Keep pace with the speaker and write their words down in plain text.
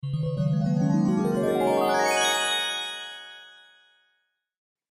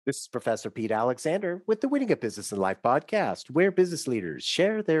This is Professor Pete Alexander with the Winning at Business and Life podcast, where business leaders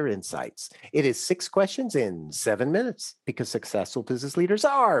share their insights. It is 6 questions in 7 minutes because successful business leaders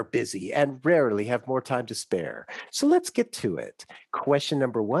are busy and rarely have more time to spare. So let's get to it. Question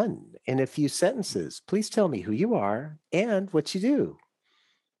number 1. In a few sentences, please tell me who you are and what you do.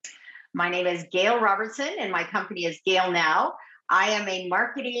 My name is Gail Robertson, and my company is Gail Now. I am a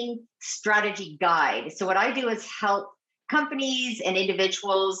marketing strategy guide. So what I do is help companies and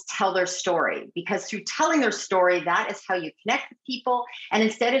individuals tell their story, because through telling their story, that is how you connect with people. And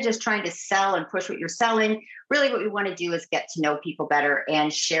instead of just trying to sell and push what you're selling, really what we want to do is get to know people better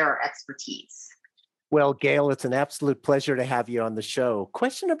and share our expertise. Well, Gail, it's an absolute pleasure to have you on the show.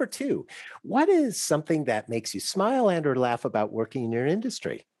 Question number 2. What is something that makes you smile and or laugh about working in your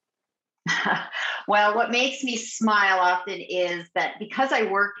industry? Well, what makes me smile often is that because I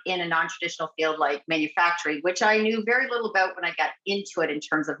work in a non-traditional field like manufacturing, which I knew very little about when I got into it in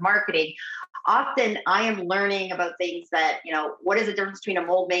terms of marketing, often I am learning about things that, what is the difference between a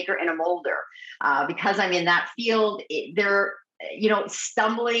mold maker and a molder? Because I'm in that field, they're,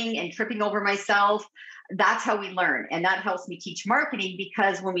 stumbling and tripping over myself. That's how we learn. And that helps me teach marketing,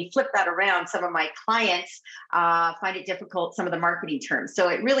 because when we flip that around, some of my clients find it difficult, some of the marketing terms. So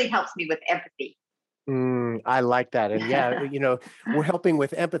it really helps me with empathy. I like that. And yeah, we're helping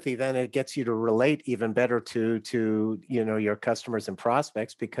with empathy. Then it gets you to relate even better to your customers and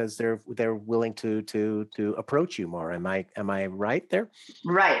prospects, because they're willing to approach you more. Am I right there?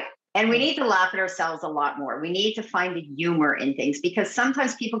 Right. And we need to laugh at ourselves a lot more. We need to find the humor in things, because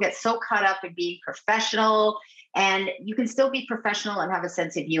sometimes people get so caught up in being professional, and you can still be professional and have a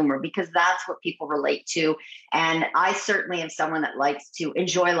sense of humor, because that's what people relate to. And I certainly am someone that likes to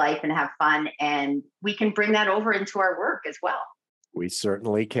enjoy life and have fun, and we can bring that over into our work as well. We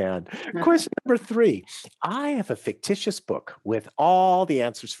certainly can. Question number 3. I have a fictitious book with all the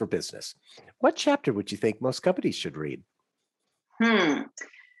answers for business. What chapter would you think most companies should read?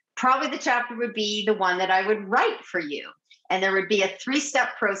 Probably the chapter would be the one that I would write for you. And there would be a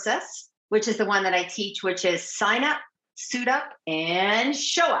 3-step process, which is the one that I teach, which is sign up, suit up, and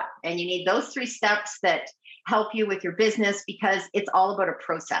show up. And you need those 3 steps that help you with your business, because it's all about a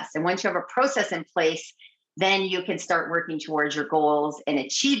process. And once you have a process in place, then you can start working towards your goals and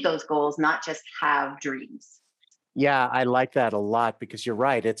achieve those goals, not just have dreams. Yeah, I like that a lot, because you're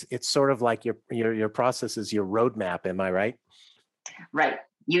right. It's sort of like your process is your roadmap. Am I right? Right.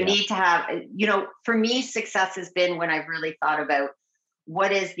 You need to have, for me, success has been when I've really thought about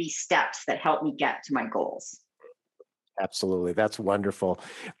what is the steps that help me get to my goals. Absolutely. That's wonderful.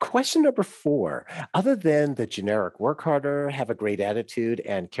 Question number 4. Other than the generic work harder, have a great attitude,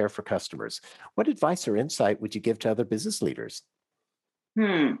 and care for customers, what advice or insight would you give to other business leaders?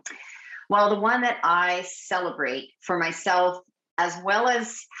 Well, the one that I celebrate for myself, as well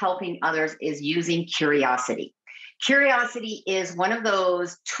as helping others, is using curiosity. Curiosity is one of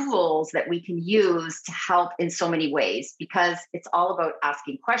those tools that we can use to help in so many ways, because it's all about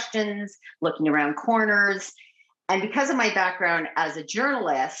asking questions, looking around corners. And because of my background as a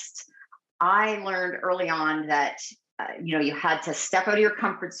journalist, I learned early on that, you had to step out of your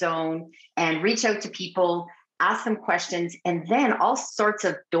comfort zone and reach out to people, ask them questions, and then all sorts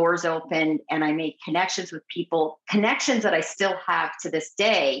of doors opened, and I made connections with people, connections that I still have to this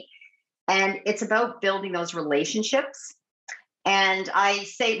day. And it's about building those relationships. And I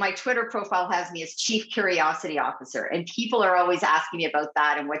say my Twitter profile has me as Chief Curiosity Officer. And people are always asking me about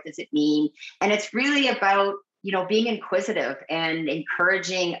that and what does it mean? And it's really about, being inquisitive and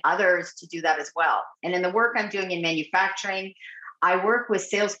encouraging others to do that as well. And in the work I'm doing in manufacturing, I work with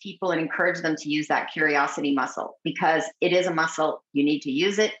salespeople and encourage them to use that curiosity muscle, because it is a muscle. You need to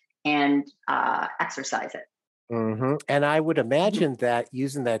use it and exercise it. And I would imagine that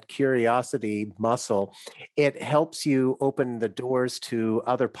using that curiosity muscle, it helps you open the doors to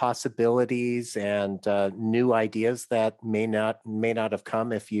other possibilities and new ideas that may not have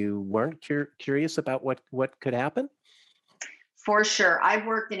come if you weren't curious about what could happen. For sure. I've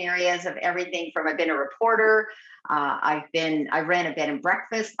worked in areas of everything from, I've been a reporter, I ran a bed and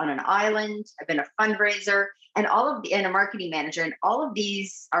breakfast on an island, I've been a fundraiser, and and a marketing manager. And all of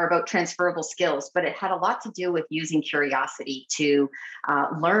these are about transferable skills, but it had a lot to do with using curiosity to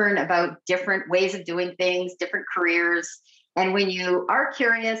learn about different ways of doing things, different careers. And when you are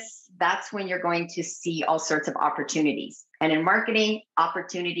curious, that's when you're going to see all sorts of opportunities. And in marketing,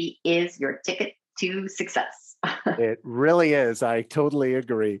 opportunity is your ticket to success. It really is. I totally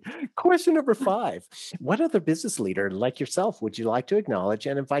agree. Question number 5. What other business leader like yourself would you like to acknowledge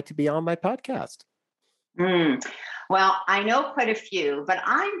and invite to be on my podcast? Mm. Well, I know quite a few, but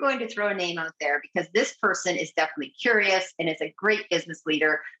I'm going to throw a name out there because this person is definitely curious and is a great business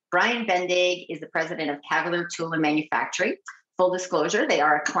leader. Brian Bendig is the president of Cavalier Tool and Manufacturing. Full disclosure, they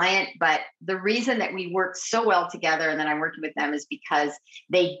are a client, but the reason that we work so well together and that I'm working with them is because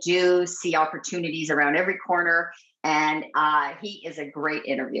they do see opportunities around every corner. And he is a great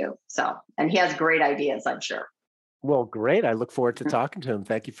interview. And he has great ideas, I'm sure. Well, great. I look forward to talking to him.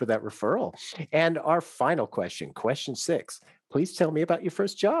 Thank you for that referral. And our final question, question 6. Please tell me about your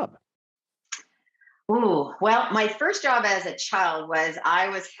first job. Ooh, well, my first job as a child was I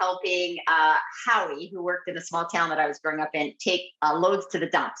was helping Howie, who worked in a small town that I was growing up in, take loads to the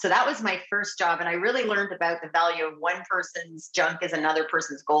dump. So that was my first job. And I really learned about the value of one person's junk is another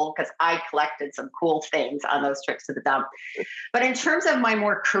person's gold because I collected some cool things on those trips to the dump. But in terms of my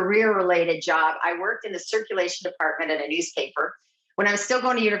more career-related job, I worked in the circulation department at a newspaper. When I was still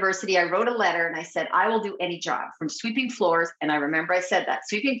going to university, I wrote a letter and I said, I will do any job from sweeping floors. And I remember I said that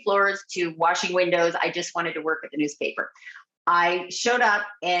sweeping floors to washing windows. I just wanted to work at the newspaper. I showed up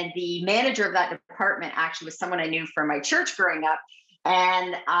and the manager of that department actually was someone I knew from my church growing up.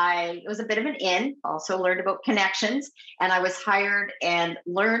 And it was a bit of an in, also learned about connections. And I was hired and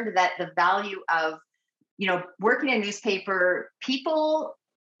learned that the value of, working in a newspaper, people,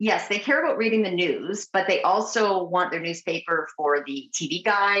 yes, they care about reading the news, but they also want their newspaper for the TV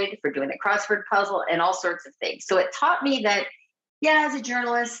guide, for doing the crossword puzzle, and all sorts of things. So it taught me that, as a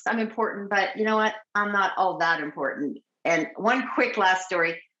journalist, I'm important, but you know what? I'm not all that important. And one quick last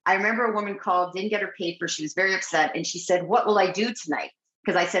story. I remember a woman called, didn't get her paper. She was very upset. And she said, what will I do tonight?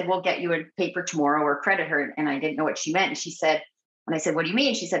 Because I said, we'll get you a paper tomorrow or credit her. And I didn't know what she meant. And she said, and I said, what do you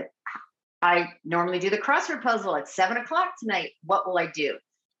mean? She said, I normally do the crossword puzzle at 7:00 tonight. What will I do?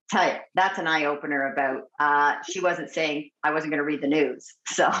 Tell you, that's an eye opener about, she wasn't saying I wasn't going to read the news.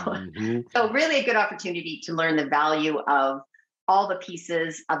 So really a good opportunity to learn the value of all the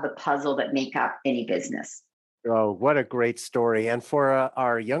pieces of the puzzle that make up any business. Oh, what a great story. And for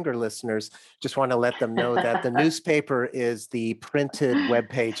our younger listeners, just want to let them know that the newspaper is the printed web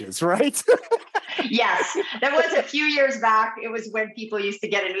pages, right? Yes, that was a few years back. It was when people used to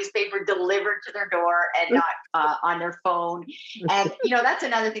get a newspaper delivered to their door and not on their phone. And, that's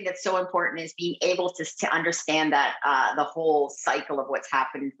another thing that's so important is being able to understand that the whole cycle of what's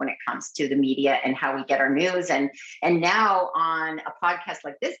happened when it comes to the media and how we get our news. And now on a podcast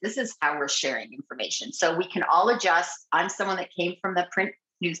like this is how we're sharing information. So we can all adjust. I'm someone that came from the print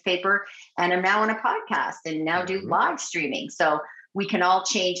newspaper and I'm now on a podcast and now do live streaming. So we can all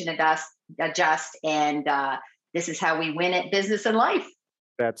change and adjust. And this is how we win at business and life.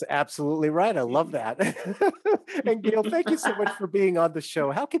 That's absolutely right. I love that. And Gail, thank you so much for being on the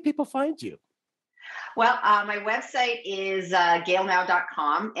show. How can people find you? Well, my website is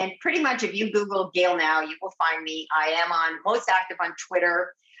gailnow.com. And pretty much if you Google Gail Now, you will find me. I am most active on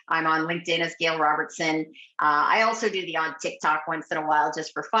Twitter. I'm on LinkedIn as Gail Robertson. I also do the odd TikTok once in a while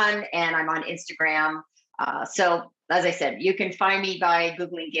just for fun. And I'm on Instagram. So as I said, you can find me by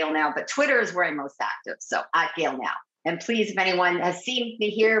Googling Gail Now, but Twitter is where I'm most active. So at Gail Now. And please, if anyone has seen me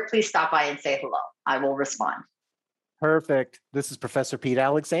here, please stop by and say hello. I will respond. Perfect. This is Professor Pete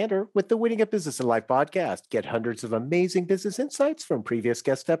Alexander with the Winning at Business and Life podcast. Get hundreds of amazing business insights from previous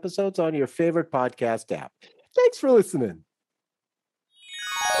guest episodes on your favorite podcast app. Thanks for listening.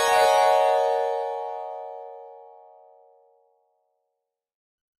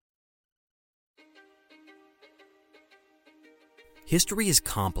 History is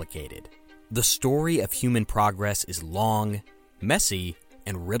complicated. The story of human progress is long, messy,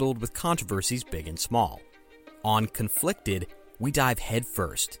 and riddled with controversies big and small. On Conflicted, we dive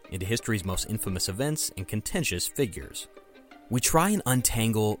headfirst into history's most infamous events and contentious figures. We try and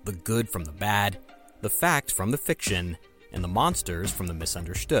untangle the good from the bad, the fact from the fiction, and the monsters from the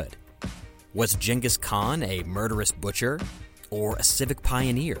misunderstood. Was Genghis Khan a murderous butcher or a civic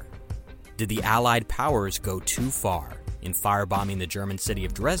pioneer? Did the Allied powers go too far in firebombing the German city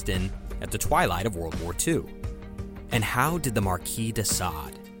of Dresden at the twilight of World War II? And how did the Marquis de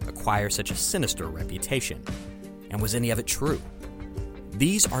Sade acquire such a sinister reputation? And was any of it true?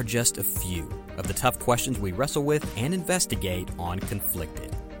 These are just a few of the tough questions we wrestle with and investigate on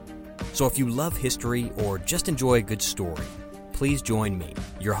Conflicted. So if you love history or just enjoy a good story, please join me,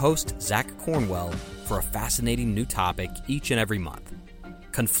 your host, Zach Cornwell, for a fascinating new topic each and every month.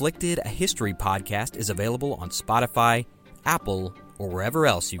 Conflicted, a history podcast, is available on Spotify, Apple, or wherever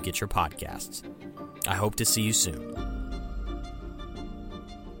else you get your podcasts. I hope to see you soon.